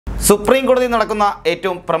Supreme കോടതിയിൽ നടക്കുന്ന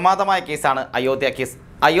ഏറ്റവും പ്രമാദമായ കേസാണ് അയോധ്യ കേസ്.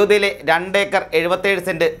 അയോധ്യയിലെ 2 ഏക്കർ 77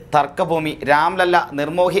 സെന്റ് തർക്കഭൂമി രാംലല്ല,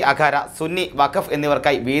 നിർമോഹി അഖാര, സുന്നി വഖഫ്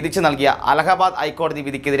എന്നിവർക്കായി വീതിച്ചു നൽകിയ അലഹബാദ് ഹൈക്കോടതി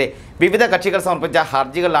വിധിക്കെതിരെ വിവിധ കക്ഷികൾ സമർപ്പിച്ച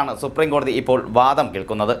ഹർജികളിലാണ് സുപ്രീം കോടതി ഇപ്പോൾ വാദം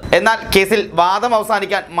കേൾക്കുന്നത്. എന്നാൽ കേസിൽ വാദം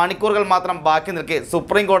അവസാനിക്കാൻ മണിക്കൂറുകൾ മാത്രം ബാക്കി നിൽക്കെ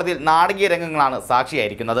സുപ്രീം കോടതിയിൽ നാടകീയ രംഗങ്ങളാണ്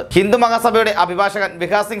സാക്ഷിയായിരിക്കുന്നത്. ഹിന്ദു മഹാസഭയുടെ അഭിഭാഷകൻ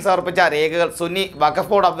വികാസ് സിംഗ് സമർപ്പിച്ച രേഖകൾ സുന്നി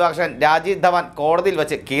വഖഫ് ബോർഡ് അഭിഭാഷകൻ രാജീവ് ധവാൻ കോടതിയിൽ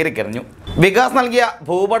വെച്ച് കീറിക്കെറിഞ്ഞു. വികാസ് നൽകിയ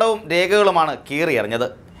ഭൂപടവും രേഖകളുമാണ് കീറിയെറിഞ്ഞത്.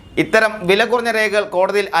 ഇത്തരം വില കുറഞ്ഞ രേഖകൾ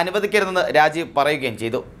കോടതിയിൽ അനുവദിക്കരുതെന്ന് രാജീവ് പറയുകയും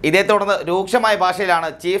ചെയ്തു. ഇതേ തുടർന്ന് രൂക്ഷമായ ഭാഷയിലാണ്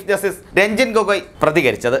ചീഫ് ജസ്റ്റിസ് രഞ്ജൻ ഗൊഗോയ്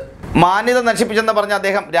പ്രതികരിച്ചത്. മാന്യത നശിപ്പിച്ചെന്ന് പറഞ്ഞ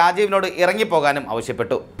അദ്ദേഹം രാജീവിനോട് ഇറങ്ങിപ്പോകാനും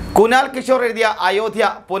ആവശ്യപ്പെട്ടു. കുനാൽ കിഷോർ എഴുതിയ അയോധ്യ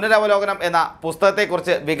പുനരവലോകനം എന്ന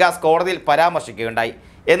പുസ്തകത്തെക്കുറിച്ച് വികാസ് കോടതിയിൽ പരാമർശിക്കുകയുണ്ടായി.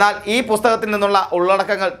 എന്നാൽ ഈ പുസ്തകത്തിൽ നിന്നുള്ള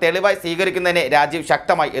ഉള്ളടക്കങ്ങൾ തെളിവായി സ്വീകരിക്കുന്നതിനെ രാജീവ്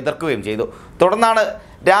ശക്തമായി എതിർക്കുകയും ചെയ്തു. തുടർന്നാണ്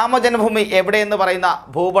രാമജന്മഭൂമി എവിടെയെന്ന് പറയുന്ന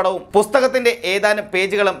ഭൂപടവും പുസ്തകത്തിന്റെ ഏതാനും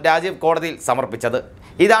പേജുകളും രാജീവ് കോടതിയിൽ സമർപ്പിച്ചത്.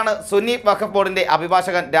 ഇതാണ് സുന്നി വഖഫ് ബോർഡിന്റെ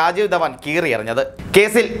അഭിഭാഷകൻ രാജീവ് ധവാൻ കീറിയെറിഞ്ഞത്.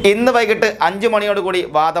 കേസിൽ ഇന്ന് വൈകിട്ട് 5 മണിയോടുകൂടി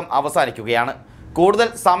വാദം അവസാനിക്കുകയാണ്. കൂടുതൽ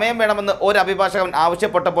സമയം വേണമെന്ന് ഒരു അഭിഭാഷകൻ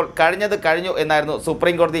ആവശ്യപ്പെട്ടപ്പോൾ കഴിഞ്ഞത് കഴിഞ്ഞു എന്നായിരുന്നു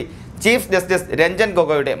സുപ്രീം കോടതി ചീഫ് ജസ്റ്റിസ് രഞ്ജൻ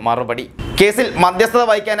ഗൊഗോയുടെ മറുപടി. കേസിൽ മധ്യസ്ഥത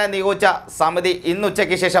വഹിക്കാനായി നിയോഗിച്ച സമിതി ഇന്ന്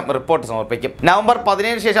ഉച്ചയ്ക്ക് ശേഷം റിപ്പോർട്ട് സമർപ്പിക്കും. നവംബർ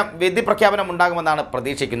 17 ശേഷം വിധി പ്രഖ്യാപനം ഉണ്ടാകുമെന്നാണ്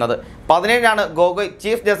പ്രതീക്ഷിക്കുന്നത്. 17 ഗൊഗോയ്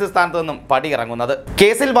ചീഫ് ജസ്റ്റിസ് സ്ഥാനത്ത് നിന്നും പടിയിറങ്ങുന്നത്.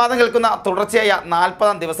 കേസിൽ വാദം കേൾക്കുന്ന തുടർച്ചയായ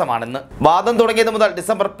 40ാം ദിവസമാണിന്ന്. വാദം തുടങ്ങിയത് മുതൽ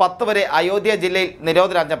ഡിസംബർ 10 വരെ അയോധ്യ ജില്ലയിൽ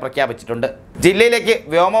നിരോധനാജ്ഞ പ്രഖ്യാപിച്ചിട്ടുണ്ട്. ജില്ലയിലേക്ക്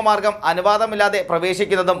വ്യോമമാർഗം അനുവാദമില്ലാതെ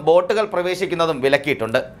പ്രവേശിക്കുന്നതും ബോട്ടുകൾ പ്രവേശിക്കുന്നതും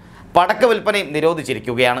വിലക്കിയിട്ടുണ്ട്. പടക്ക വിൽപ്പനയും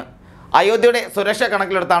നിരോധിച്ചിരിക്കുകയാണ്. അയോധ്യയുടെ സുരക്ഷ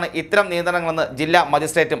കണക്കിലെടുത്താണ് ഇത്തരം നിയന്ത്രണങ്ങളെന്ന് ജില്ലാ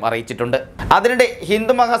മജിസ്ട്രേറ്റും അറിയിച്ചിട്ടുണ്ട്. അതിനിടെ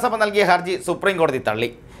ഹിന്ദു മഹാസഭ നൽകിയ ഹർജി സുപ്രീം കോടതി തള്ളി.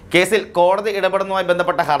 കേസിൽ കോടതി ഇടപെടുന്നതുമായി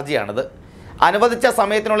ബന്ധപ്പെട്ട ഹർജിയാണിത്. അനുവദിച്ച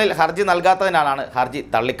സമയത്തിനുള്ളിൽ ഹർജി നൽകാത്തതിനാലാണ് ഹർജി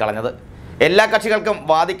തള്ളിക്കളഞ്ഞത്. എല്ലാ കക്ഷികൾക്കും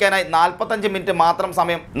വാദിക്കാനായി 45 മിനിറ്റ് മാത്രം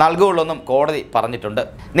സമയം നൽകുകയുള്ളൂവെന്നും കോടതി പറഞ്ഞിട്ടുണ്ട്.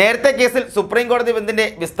 നേരത്തെ കേസിൽ സുപ്രീം കോടതി ബെഞ്ചിന്റെ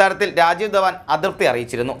വിസ്താരത്തിൽ രാജീവ് ധവാൻ അതൃപ്തി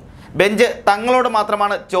അറിയിച്ചിരുന്നു. ബെഞ്ച് തങ്ങളോട്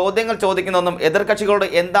മാത്രമാണ് ചോദ്യങ്ങൾ ചോദിക്കുന്നതെന്നും എതിർകക്ഷികളോട്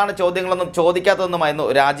എന്താണ് ചോദ്യങ്ങളെന്നും ചോദിക്കാത്തതെന്നുമായിരുന്നു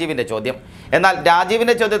രാജീവിന്റെ ചോദ്യം. എന്നാൽ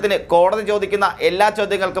രാജീവിന്റെ ചോദ്യത്തിന് കോടതി ചോദിക്കുന്ന എല്ലാ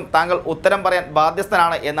ചോദ്യങ്ങൾക്കും താങ്കൾ ഉത്തരം പറയാൻ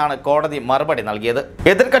ബാധ്യസ്ഥനാണ് എന്നാണ് കോടതി മറുപടി നൽകിയത്.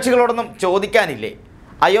 എതിർകക്ഷികളോടൊന്നും ചോദിക്കാനില്ലേ?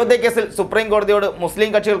 അയോധ്യ കേസിൽ സുപ്രീം കോടതിയോട്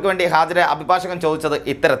മുസ്ലിം കക്ഷികൾക്ക് വേണ്ടി ഹാജരായ അഭിഭാഷകൻ ചോദിച്ചത്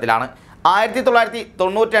ഇത്തരത്തിലാണ്.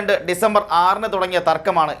 1992 ഡിസംബർ 6 തുടങ്ങിയ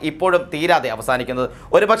തർക്കമാണ് ഇപ്പോഴും തീരാതെ അവസാനിക്കുന്നത്.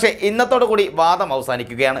 ഒരുപക്ഷെ ഇന്നത്തോടു കൂടി വാദം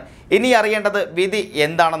അവസാനിക്കുകയാണ്. ഇനി അറിയേണ്ടത് വിധി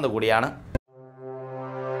എന്താണെന്ന് കൂടിയാണ്.